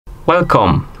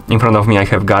Welcome! In front of me I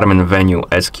have Garmin Venu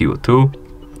SQ2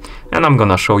 and I'm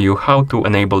gonna show you how to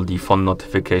enable the phone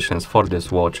notifications for this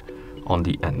watch on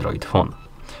the Android phone.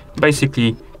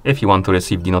 Basically, if you want to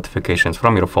receive the notifications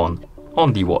from your phone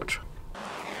on the watch.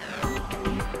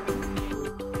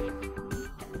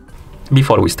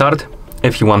 Before we start,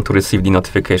 if you want to receive the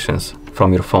notifications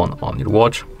from your phone on your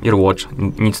watch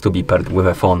needs to be paired with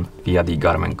a phone via the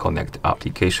Garmin Connect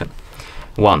application.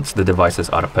 Once the devices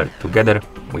are paired together,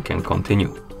 we can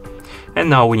continue. And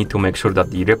now we need to make sure that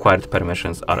the required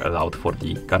permissions are allowed for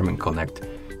the Garmin Connect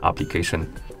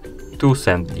application to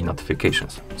send the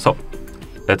notifications. So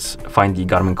let's find the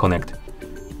Garmin Connect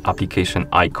application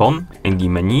icon in the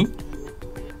menu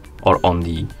or on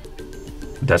the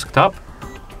desktop.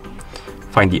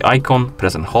 Find the icon,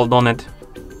 press and hold on it,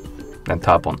 then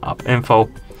tap on App Info,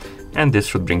 and this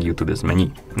should bring you to this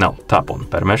menu. Now tap on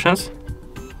Permissions.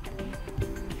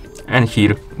 And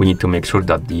here we need to make sure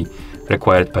that the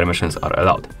required permissions are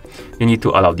allowed. You need to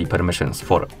allow the permissions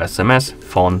for SMS,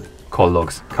 phone, call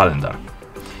logs, calendar.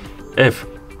 If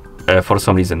for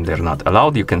some reason they're not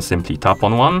allowed, you can simply tap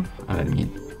on one and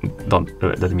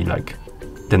let me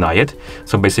deny it.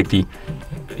 So basically,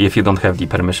 if you don't have the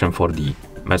permission for the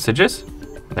messages,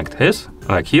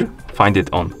 like here, find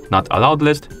it on not allowed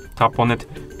list, tap on it,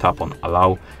 tap on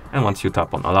allow, and once you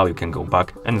tap on allow, you can go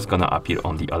back and it's gonna appear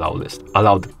on the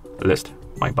allowed list,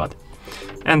 my bad.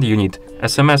 And you need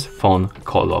SMS, phone,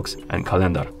 call logs, and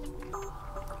calendar.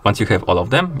 Once you have all of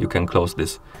them, you can close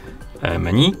this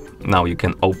menu. Now you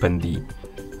can open the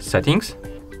settings.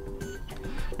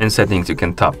 In settings, you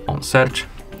can tap on search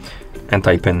and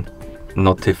type in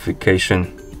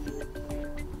notification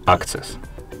access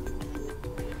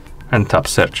and tap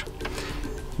search.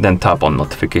 Then tap on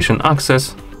notification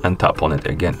access and tap on it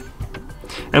again.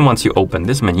 And once you open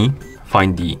this menu,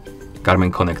 find the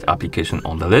Garmin Connect application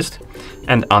on the list,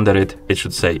 and under it, it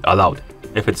should say allowed.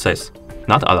 If it says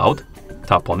not allowed,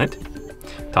 tap on it.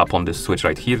 Tap on this switch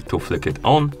right here to flick it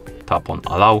on, tap on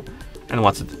allow, and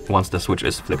once the switch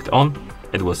is flicked on,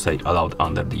 it will say allowed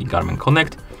under the Garmin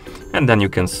Connect, and then you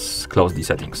can close the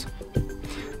settings.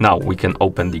 Now we can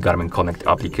open the Garmin Connect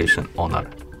application on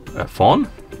our phone.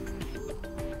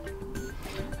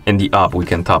 In the app, we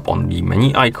can tap on the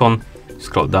menu icon,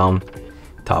 scroll down,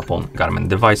 tap on Garmin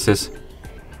devices,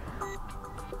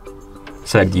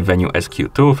 select the Venu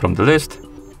SQ2 from the list,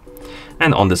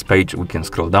 and on this page we can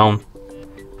scroll down,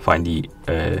 find the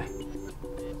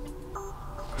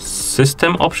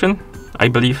system option, I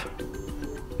believe.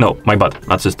 No, my bad,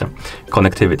 not system,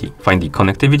 connectivity. Find the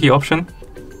connectivity option,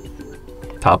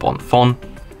 tap on phone,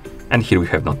 and here we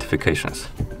have notifications.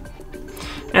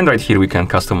 And right here we can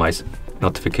customize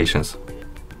notifications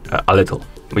a little.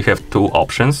 We have two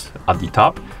options at the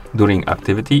top: during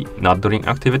activity, not during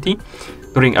activity.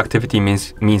 During activity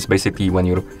means basically when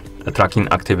you're tracking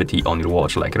activity on your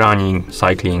watch, like running,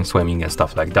 cycling, swimming, and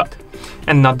stuff like that.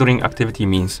 And not during activity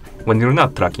means when you're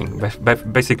not tracking,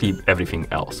 basically everything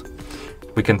else.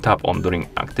 We can tap on during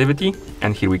activity,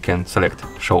 and here we can select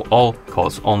show all,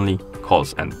 calls only,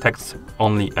 calls and texts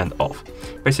only, and off.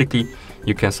 Basically,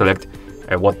 you can select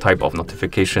what type of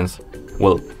notifications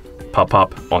will pop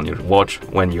up on your watch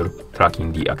when you're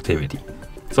tracking the activity.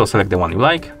 So select the one you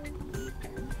like.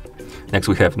 Next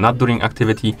we have not during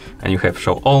activity, and you have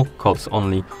show all, calls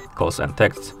only, calls and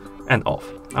texts, and off.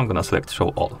 I'm gonna select show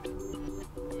all.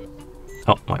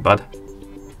 Oh, my bad.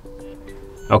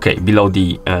 Okay, below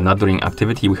the not during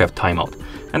activity we have timeout,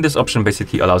 and this option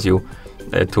basically allows you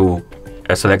to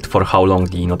select for how long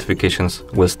the notifications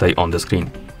will stay on the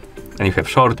screen. And you have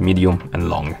short, medium, and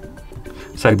long.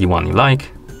 Select the one you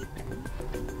like,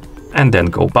 and then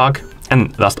go back.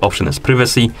 And last option is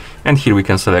privacy, and here we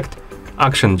can select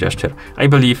action gesture. I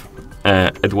believe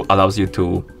it allows you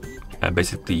to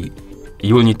basically,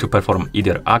 you will need to perform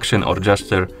either action or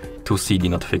gesture to see the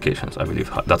notifications. I believe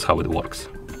that's how it works.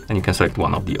 And you can select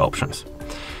one of the options.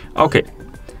 Okay,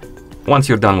 once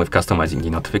you're done with customizing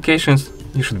the notifications,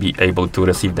 you should be able to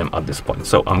receive them at this point.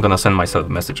 So I'm gonna send myself a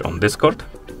message on Discord.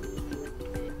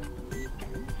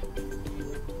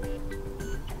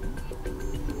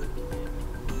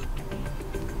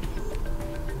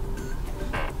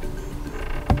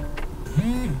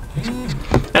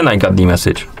 And I got the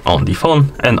message on the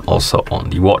phone and also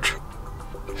on the watch.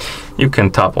 You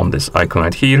can tap on this icon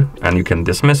right here and you can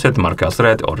dismiss it, mark as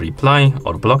read, or reply,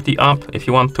 or block the app if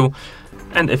you want to.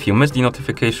 And if you miss the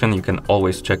notification, you can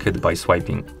always check it by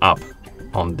swiping up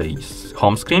on the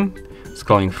home screen,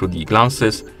 scrolling through the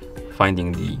glances,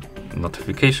 finding the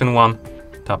notification one,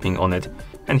 tapping on it,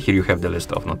 and here you have the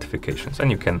list of notifications. And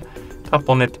you can tap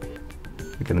on it,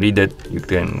 you can read it, you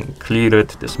can clear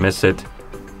it, dismiss it,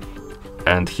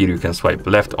 and here you can swipe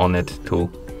left on it to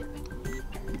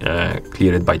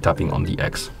clear it by tapping on the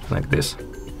X, like this.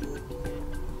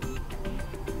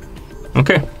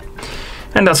 Okay,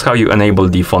 and that's how you enable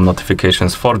the phone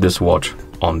notifications for this watch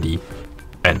on the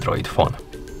Android phone.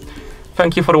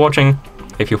 Thank you for watching.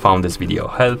 If you found this video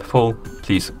helpful,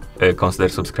 please consider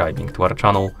subscribing to our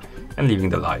channel and leaving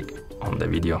the like on the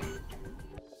video.